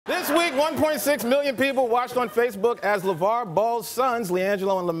This week, 1.6 million people watched on Facebook as LaVar Ball's sons,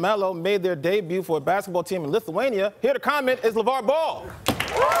 LiAngelo and LaMelo, made their debut for a basketball team in Lithuania. Here to comment is LaVar Ball.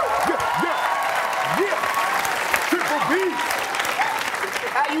 Yeah. Triple B.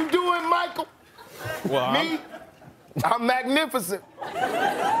 How you doing, Michael? Well, Me? I'm magnificent.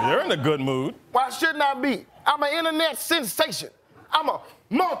 You're in a good mood. Why shouldn't I be? I'm an internet sensation. I'm a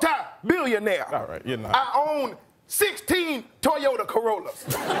multi-billionaire. All right, you're not. I own 16 Toyota Corollas.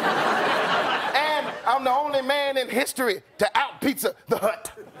 And I'm the only man in history to out-pizza the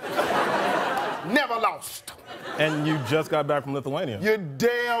Hut. Never lost. And you just got back from Lithuania. You're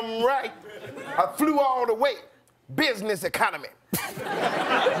damn right. I flew all the way. Business economy.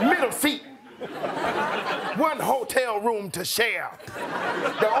 Middle seat. One hotel room to share.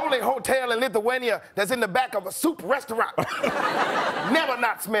 The only hotel in Lithuania that's in the back of a soup restaurant. Never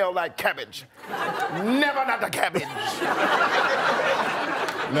not smell like cabbage. Never not the cabbage.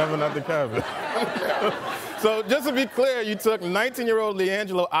 Never not the cabbage. So just to be clear, you took 19-year-old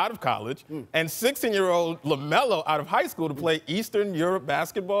LiAngelo out of college and 16-year-old LaMelo out of high school to play Eastern Europe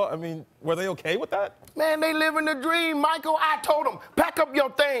basketball. I mean, were they okay with that? Man, they living the dream, Michael. I told them, pack up your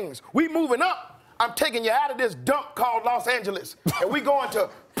things. We moving up. I'm taking you out of this dump called Los Angeles, and we going to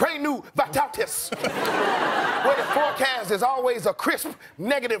Prenu Vatautis, where the forecast is always a crisp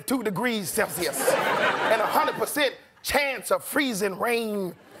 -2 degrees Celsius and 100% chance of freezing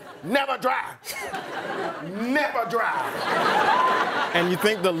rain. Never dry. Never dry. And you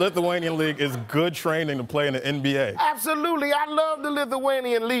think the Lithuanian League is good training to play in the NBA? Absolutely. I love the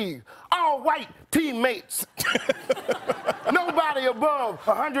Lithuanian League. All white teammates. Nobody above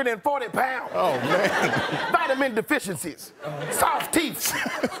 140 pounds. Oh, man. Vitamin deficiencies. Soft teeth.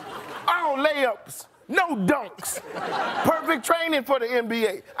 All layups. No dunks. Perfect training for the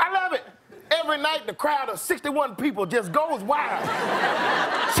NBA. I love it. Every night, the crowd of 61 people just goes wild,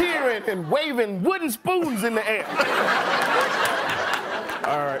 cheering and waving wooden spoons in the air.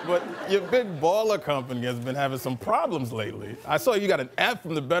 All right, but your big baller company has been having some problems lately. I saw you got an F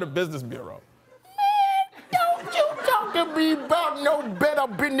from the Better Business Bureau. Man, don't you talk to me about no Better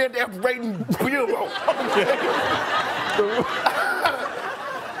Business F rating bureau. Okay?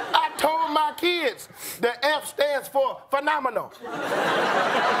 I told my kids the F stands for phenomenal.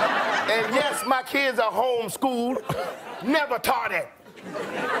 And yes, my kids are homeschooled, never taught it.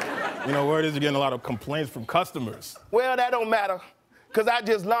 You know, word is you're getting a lot of complaints from customers. Well, that don't matter, because I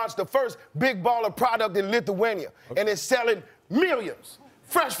just launched the first big baller product in Lithuania, and it's selling millions,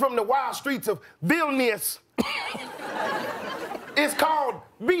 fresh from the wild streets of Vilnius. It's called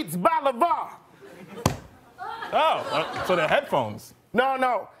Beats by LaVar. Oh, so they're headphones.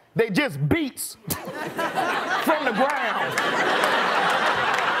 No, they just beats from the ground.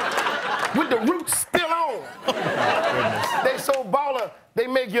 With the roots still on. They so baller, they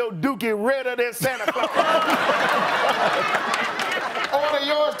make your dookie redder than Santa Claus. Order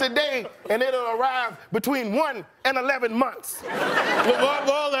yours today, and it'll arrive between 1 and 11 months. LaVar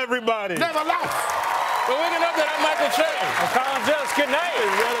Ball, everybody. Never lost. Well, we're going up to that Michael Che. I'm Colin Jost. Good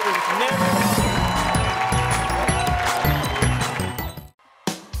night.